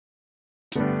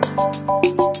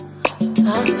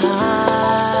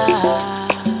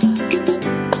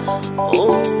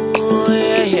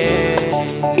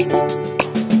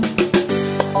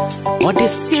Ode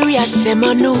serious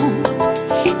shemano,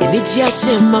 enija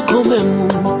shema komemu,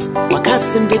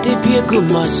 wakasim de3 Odo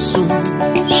masu.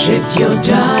 Shed your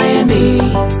diary,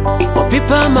 o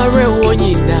pipa mare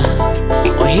wonyina,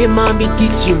 o hema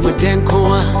bititi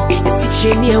mudenkoa,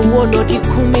 esicheni ewono di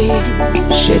kume.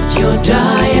 Shed your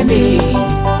diary,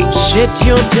 shed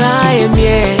your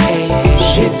diary,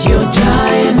 shed your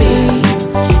diary,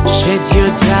 shed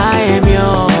your diary,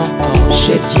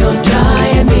 shed your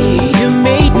diary. You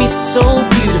made me so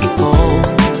beautiful.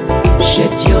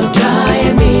 Shed your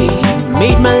diary,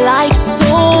 made my life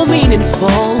so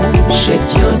meaningful. Shed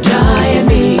your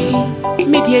diary,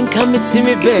 Midian come to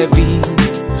me, baby.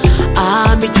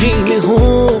 I'm dreaming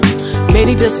home.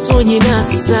 Many the sonny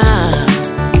nasa.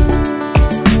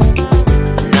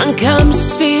 None come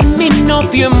see me no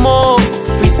be more.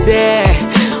 Free say,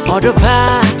 Odo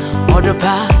pa,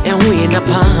 and we in a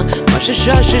palm.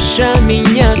 Masha, me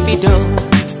nyapido.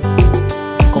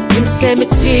 Kopim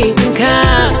semiti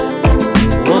nka,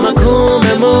 wama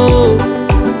kumemu,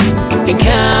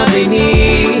 nka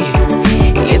bini.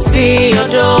 Yesi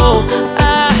Odo,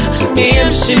 me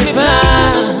am shiva,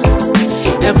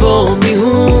 ebo mi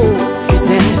hu.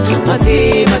 Fise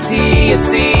mati,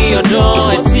 yesi Odo,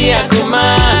 eti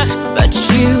akuma. But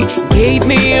you gave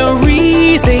me a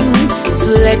reason to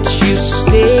let you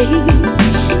stay.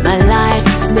 My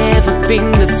life's never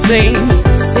been the same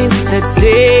since that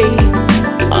day.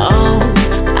 Oh,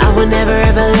 I will never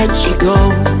ever let you go.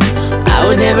 I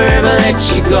will never ever let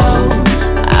you go.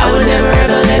 I will never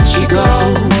ever let you go.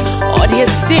 Oh, the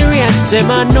serious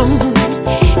shemano,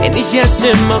 and it's just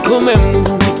shemakomemu.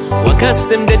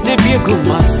 Wakasim de3 Odo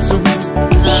masu.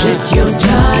 Shed your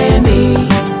diary,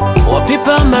 or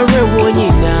pipa mare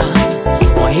wonyina,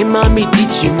 or hima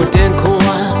bititi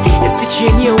mudenkoa,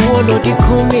 esicheni ewono di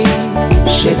kume.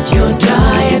 Shed your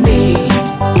diary,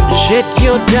 shed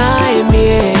your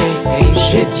diary,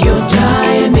 shed your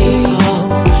diary,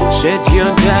 shed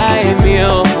your diary,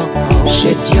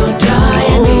 shed your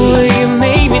diary. Oh, you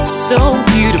made me so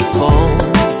beautiful.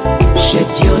 Shed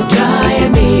your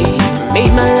diary,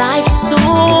 made my life so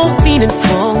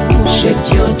meaningful. Shed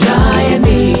your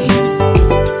diary.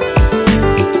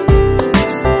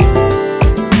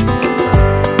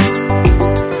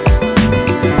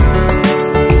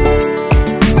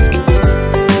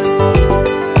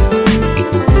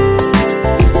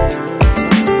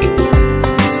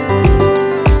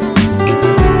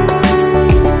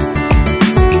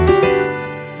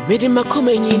 Mede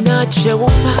makome nyina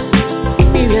chewofa,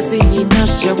 miwese nyina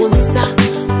chewonsa.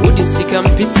 Udi sika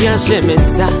mpiti ya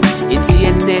shemensa, iti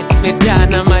ene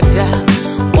medana mada.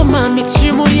 Oma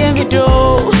michimu ye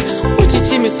mido,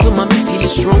 uchichi misuma mi feel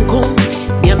strongo.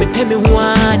 Nyame peme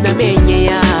wana menye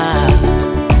ya.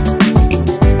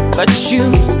 But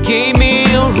you gave me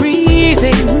a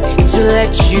reason to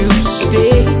let you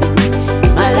stay.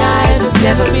 My life has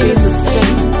never been the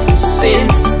same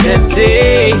since that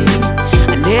day.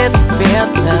 I never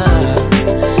felt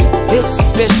love this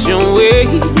special way.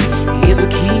 Here's a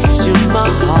keys to my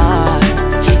heart.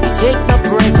 You take my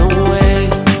breath away.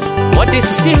 What is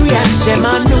serious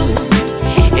shemano,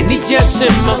 and it just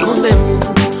shemakomemu.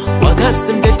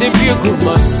 Wakasim de3 Odo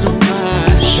masu.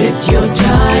 Shed your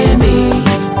diary,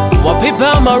 what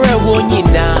people mare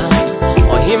wonyina,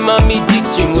 or hima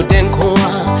bititi mudenkoa,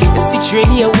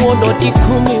 esicheni ewono di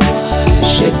kume.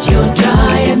 Shed your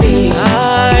diary,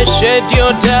 shed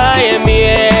your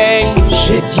diary,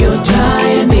 shed your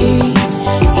diary,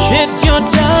 shed your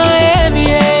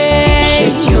diary,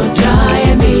 shed your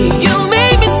diary. You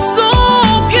made me so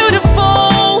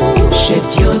beautiful. Shed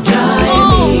your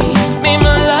diary, made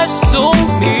my life so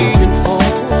meaningful.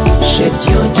 Shed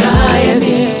your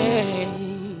diary.